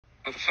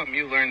What's something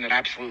you learned that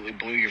absolutely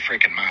blew your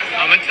freaking mind?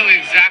 I'm gonna tell you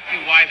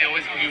exactly why they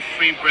always give you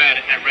free bread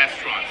at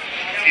restaurants.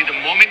 See, the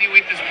moment you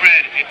eat this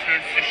bread, it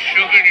turns to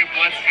sugar in your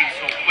bloodstream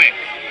so quick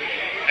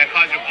that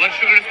causes your blood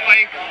sugar to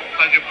spike,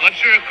 causes your blood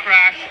sugar to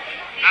crash.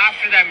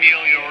 After that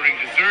meal, you're ordering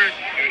dessert,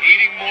 you're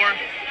eating more,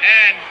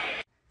 and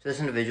so this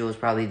individual is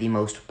probably the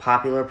most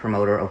popular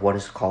promoter of what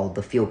is called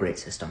the Feel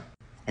Great system.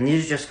 And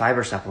these are just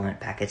fiber supplement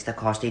packets that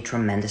cost a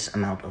tremendous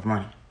amount of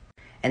money.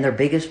 And their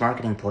biggest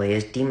marketing play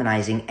is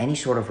demonizing any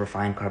sort of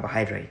refined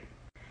carbohydrate,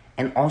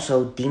 and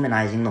also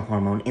demonizing the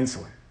hormone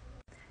insulin.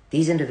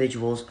 These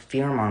individuals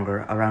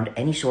fearmonger around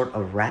any sort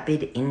of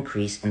rapid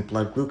increase in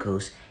blood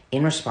glucose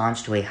in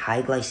response to a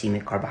high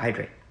glycemic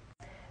carbohydrate.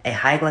 A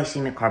high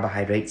glycemic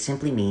carbohydrate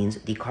simply means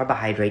the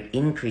carbohydrate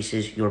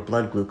increases your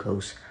blood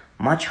glucose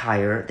much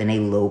higher than a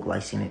low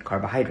glycemic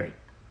carbohydrate.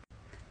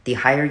 The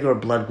higher your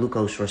blood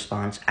glucose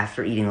response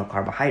after eating a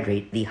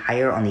carbohydrate, the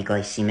higher on the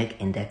glycemic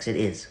index it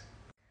is.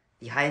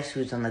 The highest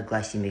foods on the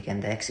glycemic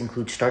index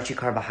include starchy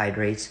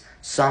carbohydrates,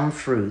 some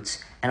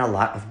fruits, and a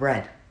lot of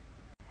bread.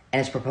 And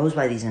it's proposed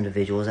by these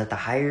individuals that the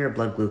higher your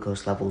blood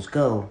glucose levels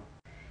go,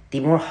 the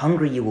more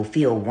hungry you will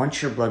feel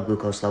once your blood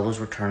glucose levels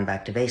return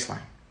back to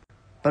baseline.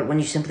 But when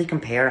you simply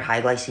compare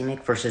high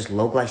glycemic versus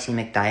low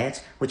glycemic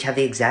diets, which have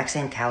the exact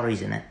same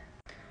calories in it,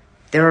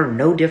 there are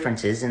no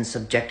differences in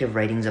subjective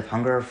ratings of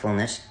hunger or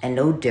fullness, and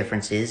no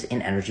differences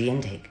in energy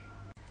intake.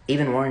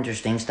 Even more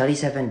interesting,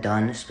 studies have been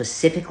done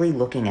specifically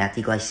looking at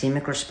the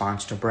glycemic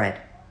response to bread.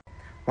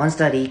 One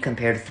study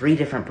compared 3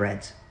 different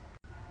breads.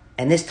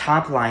 And this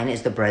top line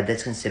is the bread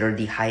that's considered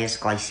the highest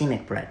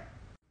glycemic bread.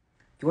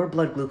 Your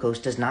blood glucose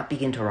does not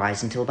begin to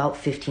rise until about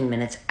 15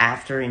 minutes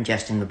after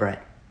ingesting the bread.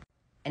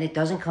 And it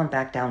doesn't come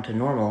back down to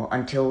normal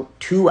until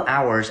 2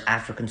 hours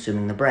after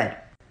consuming the bread,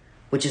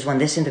 which is when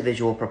this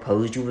individual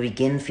proposed you would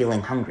begin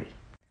feeling hungry.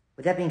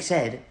 With that being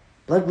said,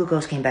 blood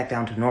glucose came back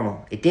down to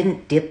normal. It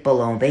didn't dip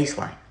below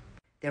baseline.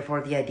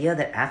 Therefore, the idea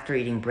that after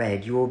eating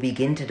bread you will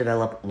begin to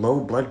develop low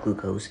blood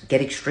glucose,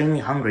 get extremely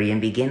hungry, and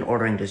begin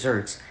ordering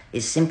desserts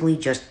is simply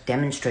just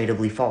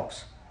demonstratively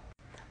false.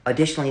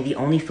 Additionally, the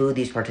only food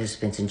these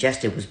participants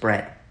ingested was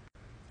bread,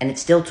 and it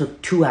still took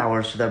 2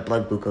 hours for their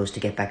blood glucose to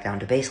get back down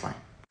to baseline.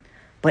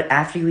 But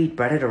after you eat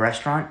bread at a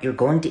restaurant, you're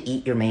going to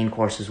eat your main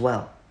course as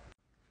well,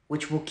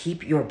 which will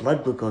keep your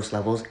blood glucose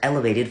levels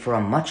elevated for a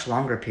much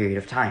longer period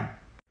of time.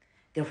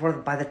 Therefore,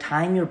 by the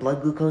time your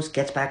blood glucose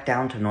gets back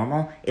down to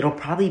normal, it'll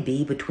probably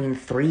be between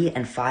 3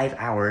 and 5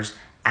 hours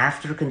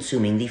after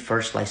consuming the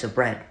first slice of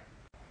bread.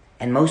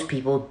 And most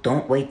people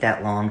don't wait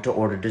that long to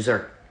order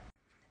dessert.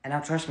 And now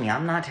trust me,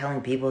 I'm not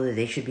telling people that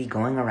they should be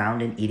going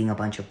around and eating a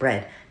bunch of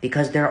bread,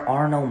 because there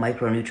are no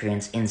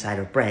micronutrients inside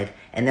of bread,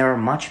 and there are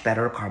much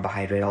better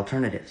carbohydrate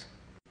alternatives.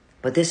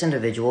 But this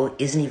individual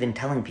isn't even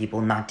telling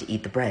people not to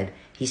eat the bread.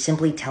 He's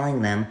simply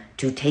telling them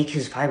to take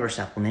his fiber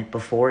supplement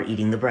before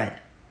eating the bread.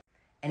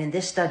 And in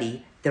this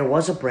study, there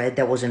was a bread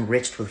that was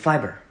enriched with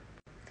fiber.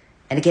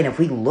 And again, if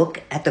we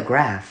look at the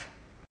graph,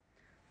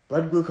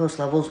 blood glucose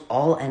levels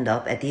all end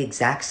up at the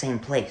exact same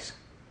place.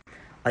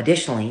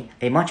 Additionally,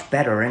 a much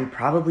better and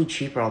probably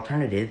cheaper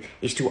alternative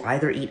is to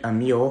either eat a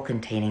meal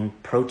containing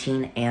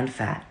protein and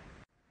fat,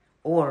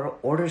 or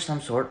order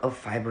some sort of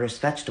fibrous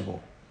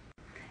vegetable.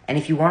 And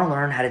if you want to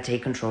learn how to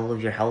take control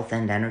of your health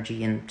and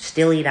energy and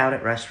still eat out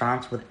at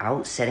restaurants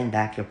without setting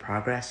back your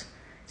progress,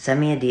 send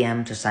me a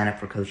DM to sign up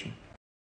for coaching.